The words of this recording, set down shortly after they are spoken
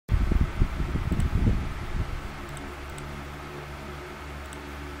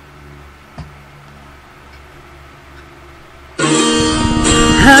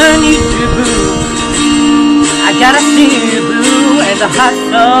gotta see you, boo, and the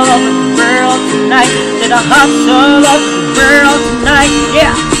hustle of the world tonight. To the hustle of the world tonight,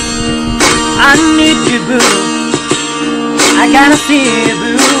 yeah. I need you, boo. I gotta see you,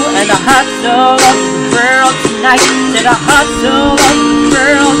 boo, and the hustle of the world tonight. To the hustle of the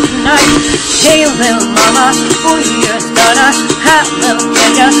world tonight. Hey, little mama, oh, you're a stunner. Hot little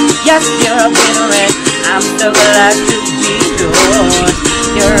nigga, yes, you're a winner, and I'm so glad to be yours.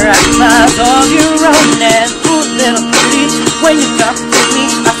 You're a class of your own, and ooh, little pretty, when you talk to me,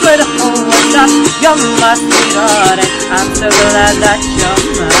 I swear the whole world's up. You're my sweetheart, and I'm so glad that you're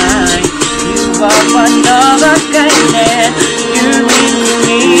mine. You are one of a kind, and you mean to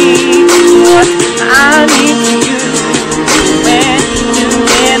me what I need to you. When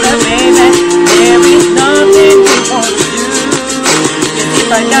together, baby, there is nothing we won't do. Cause if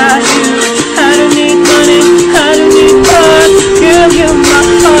I got you, I don't need money, I don't need much. Girl, you're my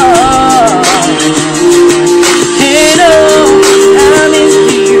heart. Hey, no, I'm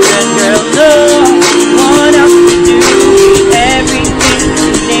into you, and girl, no one else to do everything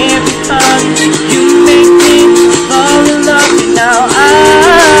and every time. You make me fall in love, and now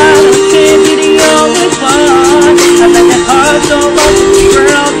I can't be the only one. I bet the hearts all over the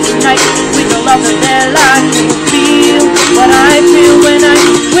world tonight with the love that I can feel. What I feel when I'm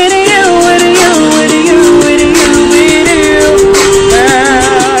with you, with you, with you, with you, with you,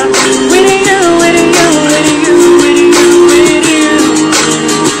 girl. With you, with you, with you, with you, with you.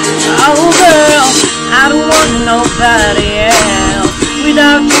 Oh girl, I don't want nobody else.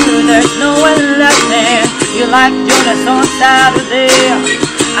 Without you, there's no one left there. You're like Jonas on Saturday.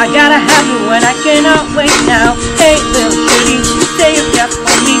 I gotta have you when I cannot wait now. Hey, little shorty, say you care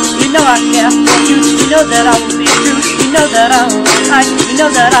for me. You know I care for you. You know that I will be true. You know that I will hide. You know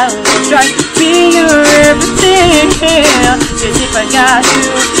that I will try to be your everything. Cause if I got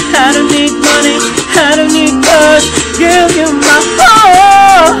you, I don't need money, I don't need cars. Girl, you're my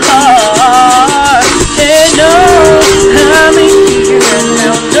heart. Hey, no, I'm into you, and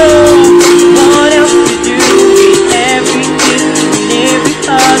girl, no one else to do everything and every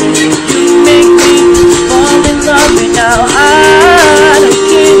time. You make me fall in love, and now I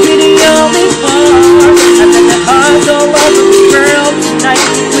can't be the only one. I bet the hearts all over the world tonight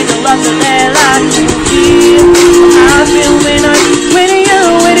with the love that I can feel. I feel when I'm with you,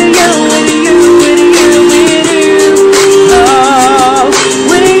 with you, with you, with you, with you. Oh,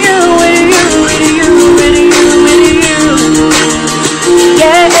 with you, with you, with you, with you, with you.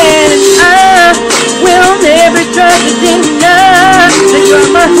 Yeah, and I will never try to deny that you're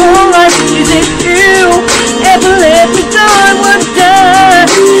my whole life. Is it you? Ever let me down one time?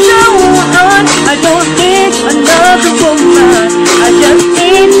 No one, I don't need another woman. I just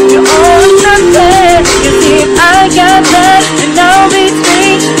need you all something. You see, I got that, and I'll be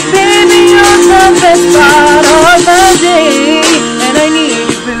free. Baby, you're the best part of my day, and I need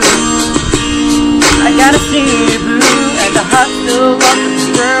you, boo. I gotta see you, boo, and the hustle of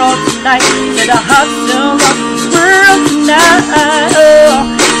the world tonight, and the hustle of the world tonight. Oh,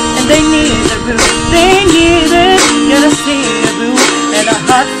 and they need it, boo, they need it. Gotta see you, boo, and the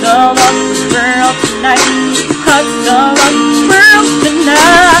hustle of the world tonight, hustle of the world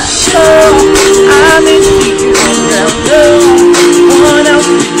tonight. Oh, I'm into you, and girl, no one else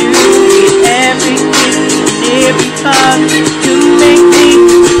to do everything and every time. You make me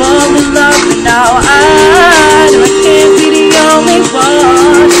fall in love, and now I know I can't be the only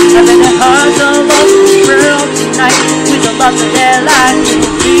one. I'm in the heart all over the world tonight with the love that I can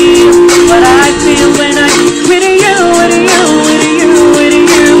feel. What I feel when I'm with you, with you, with you, with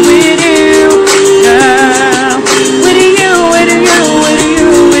you, with you, girl. With you, with you, with you,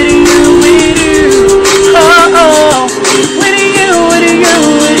 with you, with you. Oh, oh. With you, with you,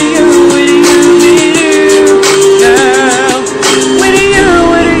 with you, with you, with you, girl. With you,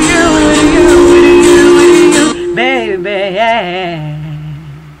 with you, with you, with you, with you, baby.